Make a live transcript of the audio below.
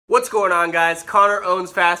What's going on, guys? Connor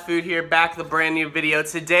owns fast food here, back with a brand new video.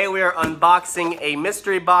 Today we are unboxing a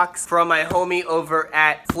mystery box from my homie over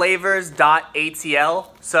at Flavors.ATL.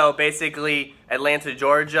 So basically Atlanta,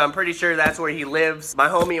 Georgia. I'm pretty sure that's where he lives. My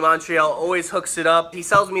homie in Montreal always hooks it up. He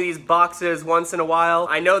sells me these boxes once in a while.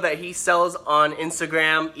 I know that he sells on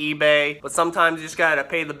Instagram, eBay, but sometimes you just gotta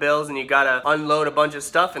pay the bills and you gotta unload a bunch of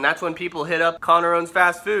stuff, and that's when people hit up Connor owns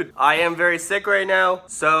fast food. I am very sick right now,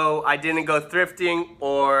 so I didn't go thrifting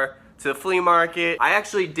or to the flea market. I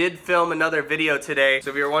actually did film another video today,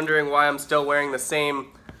 so if you're wondering why I'm still wearing the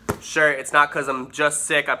same shirt, it's not because I'm just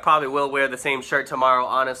sick. I probably will wear the same shirt tomorrow,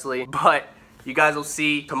 honestly, but you guys will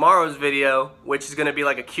see tomorrow's video, which is gonna be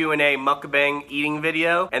like a Q&A mukbang eating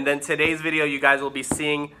video. And then today's video, you guys will be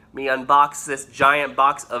seeing me unbox this giant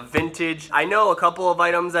box of vintage. I know a couple of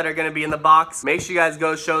items that are gonna be in the box. Make sure you guys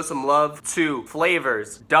go show some love to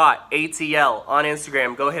Flavors.ATL on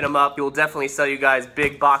Instagram. Go hit him up. He will definitely sell you guys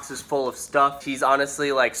big boxes full of stuff. He's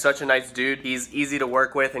honestly like such a nice dude. He's easy to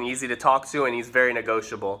work with and easy to talk to, and he's very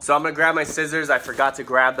negotiable. So I'm gonna grab my scissors. I forgot to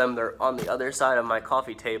grab them. They're on the other side of my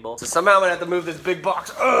coffee table. So somehow I'm gonna have to move this big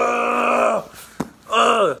box.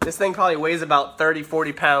 This thing probably weighs about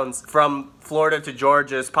 30-40 pounds. From Florida to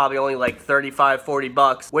Georgia is probably only like 35-40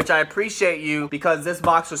 bucks, which I appreciate you because this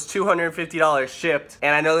box was $250 shipped,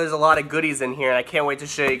 and I know there's a lot of goodies in here, and I can't wait to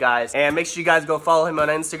show you guys. And make sure you guys go follow him on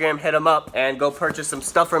Instagram, hit him up, and go purchase some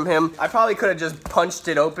stuff from him. I probably could have just punched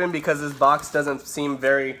it open because this box doesn't seem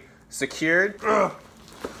very secured.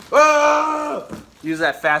 Use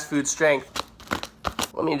that fast food strength.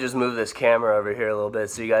 Let me just move this camera over here a little bit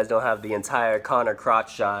so you guys don't have the entire Connor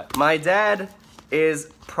crotch shot. My dad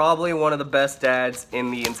is probably one of the best dads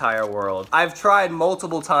in the entire world. I've tried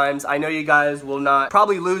multiple times. I know you guys will not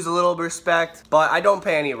probably lose a little respect, but I don't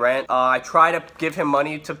pay any rent. I try to give him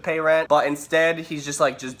money to pay rent, but instead he's just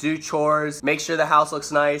like, just do chores, make sure the house looks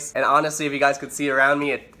nice. And honestly, if you guys could see around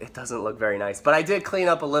me, it doesn't look very nice. But I did clean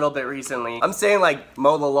up a little bit recently. I'm saying like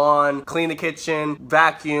mow the lawn, clean the kitchen,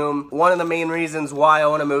 vacuum. One of the main reasons why I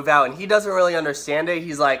want to move out, and he doesn't really understand it.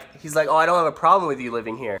 He's like, oh, I don't have a problem with you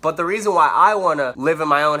living here. But the reason why I want to live in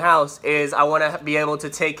my own house is I want to be able to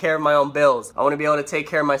take care of my own bills. I want to be able to take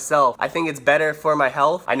care of myself. I think it's better for my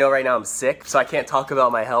health. I know right now I'm sick, so I can't talk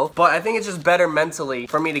about my health, but I think it's just better mentally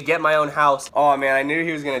for me to get my own house. Oh man, I knew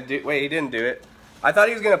he was gonna do, wait, he didn't do it. I thought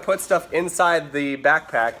he was gonna put stuff inside the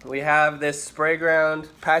backpack. We have this spray ground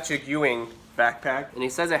Patrick Ewing backpack, and he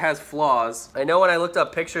says it has flaws. I know when I looked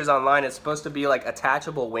up pictures online, it's supposed to be like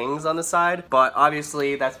attachable wings on the side, but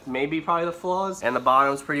obviously that's probably the flaws, and the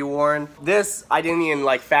bottom's pretty worn. This, I didn't even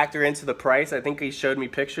like factor into the price. I think he showed me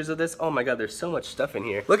pictures of this. Oh my god, there's so much stuff in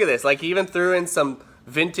here. Look at this, like he even threw in some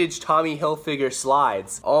vintage Tommy Hilfiger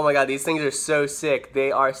slides. Oh my god, these things are so sick.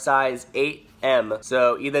 They are size 8M.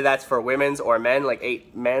 So either that's for women's or men, like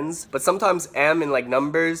 8 men's. But sometimes M in like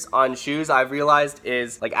numbers on shoes, I've realized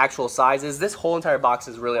is like actual sizes. This whole entire box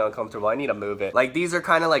is really uncomfortable. I need to move it. Like these are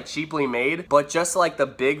kind of like cheaply made, but just like the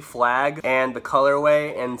big flag and the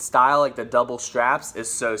colorway and style, like the double straps, is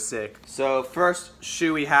so sick. So first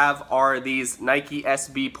shoe we have are these Nike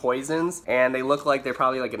SB Poisons, and they look like they're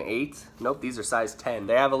probably like an 8. Nope, these are size 10.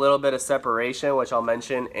 They have a little bit of separation, which I'll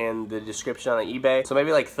mention in the description on eBay. So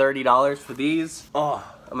maybe like $30 for these. Oh,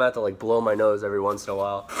 I'm gonna have to like blow my nose every once in a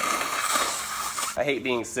while. I hate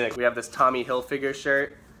being sick. We have this Tommy Hilfiger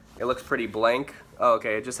shirt. It looks pretty blank. Oh,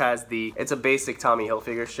 okay, it just has it's a basic Tommy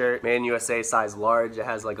Hilfiger shirt. Made in USA, size large. It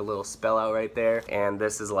has like a little spell out right there. And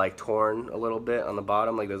this is like torn a little bit on the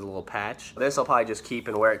bottom, like there's a little patch. This I'll probably just keep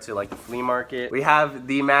and wear it to like the flea market. We have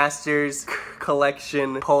the Masters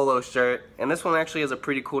Collection polo shirt. And this one actually has a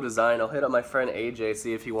pretty cool design. I'll hit up my friend AJ,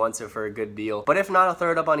 see if he wants it for a good deal. But if not, I'll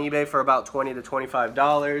throw it up on eBay for about $20 to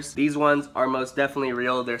 $25. These ones are most definitely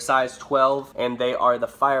real. They're size 12, and they are the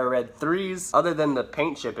fire red 3s. Other than the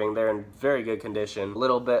paint chipping, they're in very good condition. A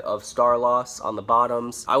little bit of star loss on the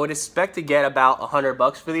bottoms. I would expect to get about 100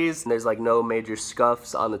 bucks for these, and there's like no major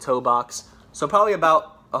scuffs on the toe box. So probably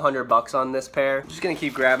about 100 bucks on this pair. I'm just gonna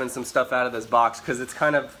keep grabbing some stuff out of this box because it's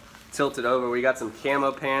kind of tilted over. We got some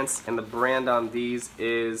camo pants, and the brand on these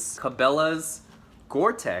is Cabela's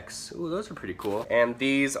Gore-Tex. Ooh, those are pretty cool. And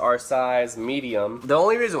these are size medium. The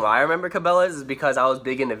only reason why I remember Cabela's is because I was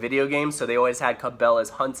big into video games, so they always had Cabela's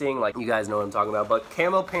hunting, like you guys know what I'm talking about. But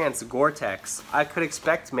camo pants, Gore-Tex, I could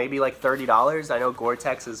expect maybe like $30. I know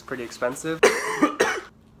Gore-Tex is pretty expensive.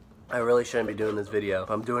 I really shouldn't be doing this video,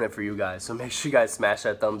 but I'm doing it for you guys, so make sure you guys smash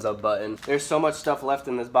that thumbs up button. There's so much stuff left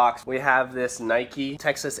in this box. We have this Nike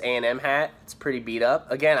Texas A&M hat. It's pretty beat up.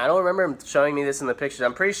 Again, I don't remember him showing me this in the pictures.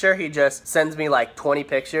 I'm pretty sure he just sends me like 20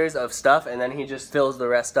 pictures of stuff and then he just fills the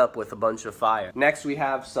rest up with a bunch of fire. Next, we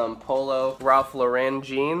have some Polo Ralph Lauren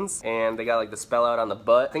jeans, and they got like the spell out on the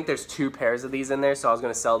butt. I think there's 2 pairs of these in there, so I was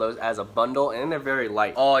gonna sell those as a bundle, and they're very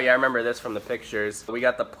light. Oh yeah, I remember this from the pictures. We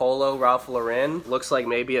got the Polo Ralph Lauren. Looks like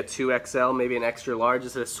maybe a 2XL, maybe an extra large.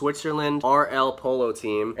 It's a Switzerland RL Polo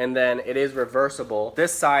team, and then it is reversible.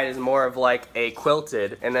 This side is more of like a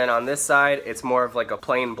quilted, and then on this side, it's more of like a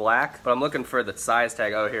plain black, but I'm looking for the size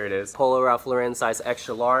tag. Oh, here it is. Polo Ralph Lauren, size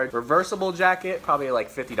extra large. Reversible jacket, probably like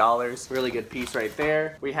 $50. Really good piece right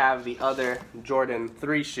there. We have the other Jordan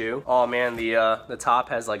 3 shoe. Oh man, the top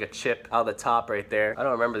has like a chip out of the top right there. I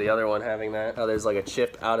don't remember the other one having that. Oh, there's like a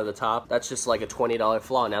chip out of the top. That's just like a $20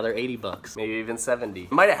 flaw. Now they're 80 bucks, maybe even 70.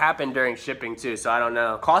 Might have happened during shipping too, so I don't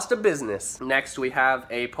know. Cost of business. Next, we have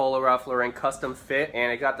a Polo Ralph Lauren custom fit,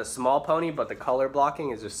 and it got the small pony, but the color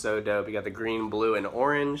blocking is just so dope. You got the green, blue, and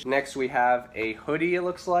orange. Next, we have a hoodie, it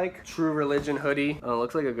looks like. True Religion hoodie. Oh, it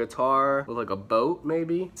looks like a guitar with like a boat,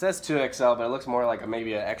 maybe. It says 2XL, but it looks more like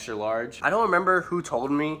maybe an extra large. I don't remember who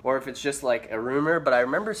told me, or if it's just like a rumor, but I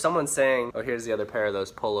remember someone saying, oh, here's the other pair of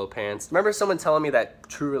those polo pants. Remember someone telling me that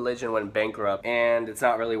True Religion went bankrupt, and it's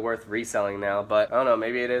not really worth reselling now, but I don't know,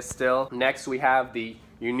 maybe it is still. Next, we have the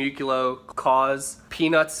Uniqlo Cause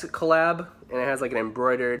Peanuts collab, and it has like an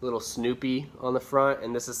embroidered little Snoopy on the front,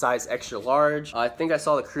 and this is size extra large. I think I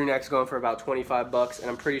saw the crew necks going for about 25 bucks, and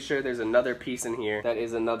I'm pretty sure there's another piece in here that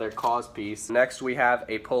is another Cause piece. Next, we have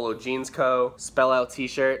a Polo Jeans Co. spell out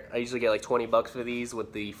t-shirt. I usually get like 20 bucks for these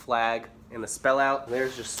with the flag and the spell out.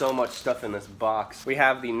 There's just so much stuff in this box. We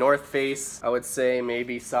have the North Face, I would say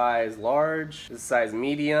maybe size large. This is size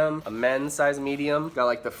medium, a men's size medium. Got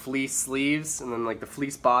like the fleece sleeves and then like the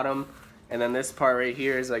fleece bottom. And then this part right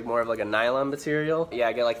here is like more of like a nylon material. Yeah,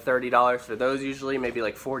 I get like $30 for those usually, maybe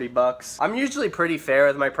like 40 bucks. I'm usually pretty fair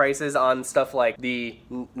with my prices on stuff like the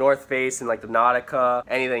North Face and like the Nautica,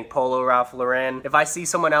 anything Polo Ralph Lauren. If I see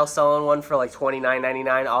someone else selling one for like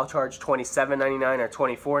 $29.99, I'll charge $27.99 or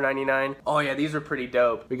 $24.99. Oh yeah, these are pretty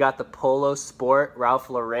dope. We got the Polo Sport Ralph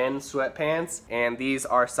Lauren sweatpants, and these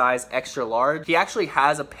are size extra large. He actually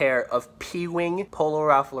has a pair of P-Wing Polo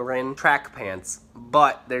Ralph Lauren track pants,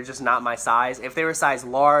 but they're just not my size. If they were size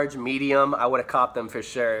large, medium, I would have copped them for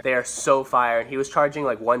sure. They are so fire. He was charging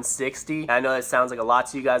like $160. I know that sounds like a lot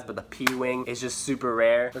to you guys, but the P-Wing is just super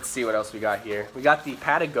rare. Let's see what else we got here. We got the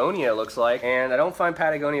Patagonia, it looks like, and I don't find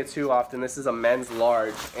Patagonia too often. This is a men's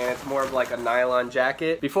large, and it's more of like a nylon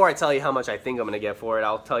jacket. Before I tell you how much I think I'm gonna get for it,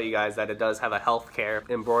 I'll tell you guys that it does have a healthcare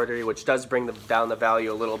embroidery, which does bring down the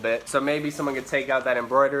value a little bit. So maybe someone could take out that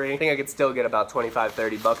embroidery. I think I could still get about 25,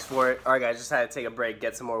 30 bucks for it. All right, guys, just had to take a break,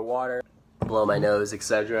 get some more water, blow my nose,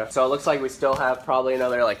 etc. So it looks like we still have probably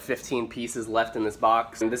another like 15 pieces left in this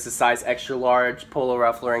box. And this is size extra large, Polo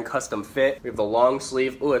Ralph Lauren custom fit. We have the long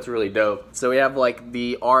sleeve. Ooh, it's really dope. So we have like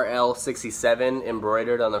the RL67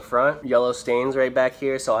 embroidered on the front. Yellow stains right back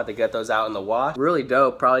here, so I'll have to get those out in the wash. Really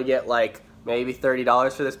dope. Probably get like maybe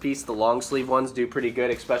 $30 for this piece. The long sleeve ones do pretty good,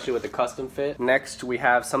 especially with the custom fit. Next, we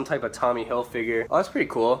have some type of Tommy Hilfiger. Oh, that's pretty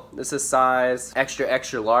cool. This is size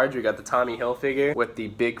extra large. We got the Tommy Hilfiger with the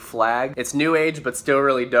big flag. It's new age, but still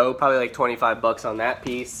really dope. Probably like 25 bucks on that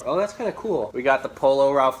piece. Oh, that's kind of cool. We got the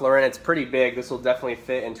Polo Ralph Lauren. It's pretty big. This will definitely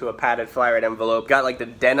fit into a padded fly rate envelope. Got like the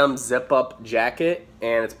denim zip up jacket,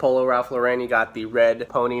 and it's Polo Ralph Lauren. You got the red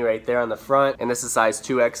pony right there on the front, and this is size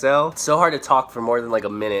 2XL. It's so hard to talk for more than like a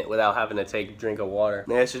minute without having to take a drink of water.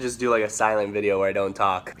 Maybe I should just do like a silent video where I don't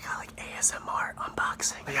talk. We got like ASMR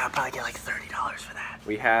unboxing. We gotta probably get like $30 for that.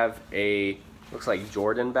 We have a, looks like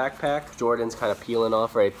Jordan backpack. Jordan's kind of peeling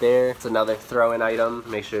off right there. It's another throw-in item.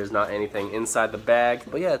 Make sure there's not anything inside the bag.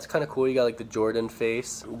 But yeah, it's kind of cool. You got like the Jordan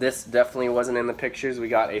face. This definitely wasn't in the pictures. We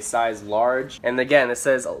got a size large. And again, it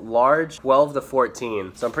says large 12 to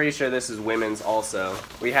 14. So I'm pretty sure this is women's also.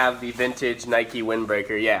 We have the vintage Nike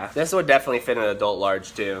windbreaker. Yeah, this would definitely fit an adult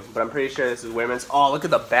large too. But I'm pretty sure this is women's. Oh, look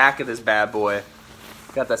at the back of this bad boy.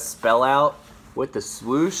 Got the spell out with the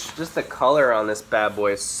swoosh. Just the color on this bad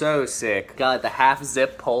boy is so sick. Got like the half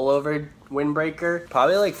zip pullover windbreaker.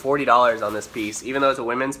 Probably like $40 on this piece, even though it's a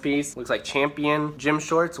women's piece. Looks like Champion gym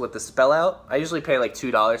shorts with the spell out. I usually pay like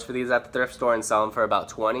 $2 for these at the thrift store and sell them for about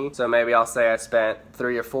 20. So maybe I'll say I spent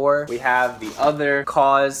 3 or 4. We have the other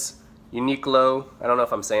Cause Uniqlo, I don't know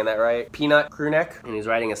if I'm saying that right, peanut crew neck, and he's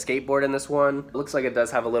riding a skateboard in this one. It looks like it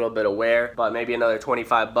does have a little bit of wear, but maybe another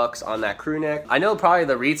 25 bucks on that crew neck. I know probably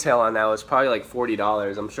the retail on that was probably like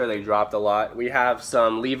 $40. I'm sure they dropped a lot. We have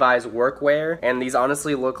some Levi's workwear, and these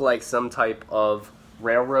honestly look like some type of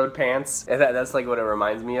railroad pants. That's like what it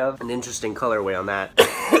reminds me of. An interesting colorway on that.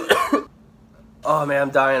 Oh man, I'm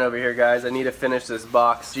dying over here, guys. I need to finish this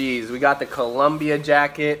box. Jeez, we got the Columbia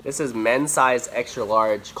jacket. This is men's size extra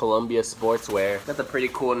large Columbia sportswear. Got the pretty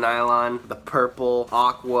cool nylon, the purple,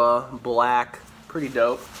 aqua, black. Pretty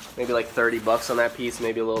dope. Maybe like 30 bucks on that piece,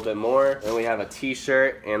 maybe a little bit more. Then we have a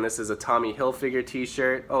t-shirt, and this is a Tommy Hilfiger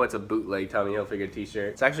t-shirt. Oh, it's a bootleg Tommy Hilfiger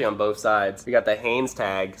t-shirt. It's actually on both sides. We got the Hanes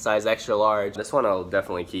tag, size extra large. This one I'll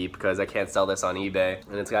definitely keep because I can't sell this on eBay.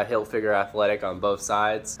 And it's got Hilfiger Athletic on both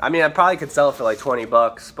sides. I mean, I probably could sell it for like 20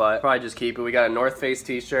 bucks, but probably just keep it. We got a North Face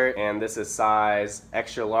t-shirt, and this is size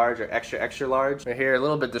extra large or extra extra large. Right here, a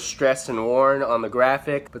little bit distressed and worn on the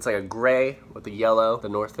graphic, but it's like a gray with the yellow, the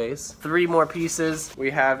North Face. 3 more pieces.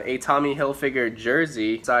 We have a Tommy Hilfiger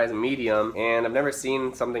jersey, size medium, and I've never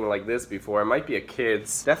seen something like this before. It might be a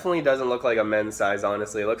kid's. Definitely doesn't look like a men's size,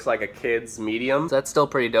 honestly. It looks like a kid's medium. So that's still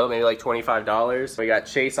pretty dope, maybe like $25. We got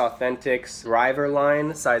Chase Authentics driver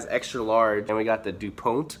line, size extra large, and we got the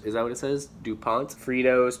DuPont, is that what it says? DuPont.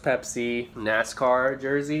 Fritos, Pepsi, NASCAR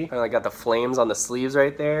jersey. Kind of like got the flames on the sleeves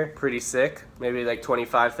right there. Pretty sick. Maybe like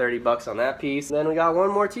 25, 30 bucks on that piece. And then we got one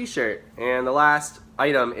more t-shirt, and the last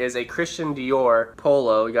item is a Christian Dior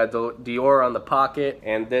polo. We got Dior on the pocket,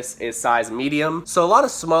 and this is size medium. So a lot of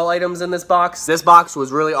small items in this box. This box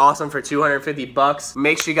was really awesome for 250 bucks.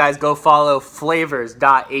 Make sure you guys go follow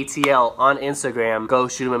Flavors.ATL on Instagram. Go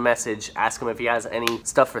shoot him a message. Ask him if he has any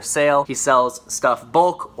stuff for sale. He sells stuff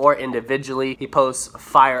bulk or individually. He posts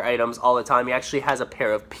fire items all the time. He actually has a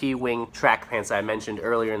pair of P-Wing track pants that I mentioned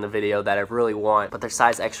earlier in the video that I really want, but they're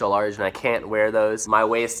size extra large and I can't wear those. My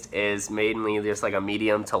waist is mainly just like a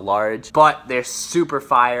medium to large, but they're super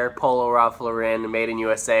fire. Polo Ralph Lauren, made in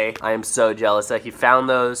USA. I am so jealous that he found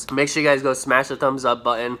those. Make sure you guys go smash the thumbs up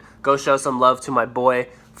button. Go show some love to my boy,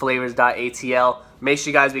 Flavors.ATL. Make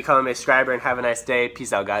sure you guys become a McScriber and have a nice day.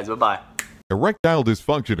 Peace out, guys. Bye-bye. Erectile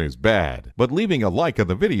dysfunction is bad, but leaving a like on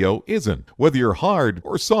the video isn't. Whether you're hard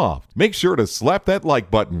or soft, make sure to slap that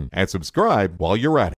like button and subscribe while you're at it.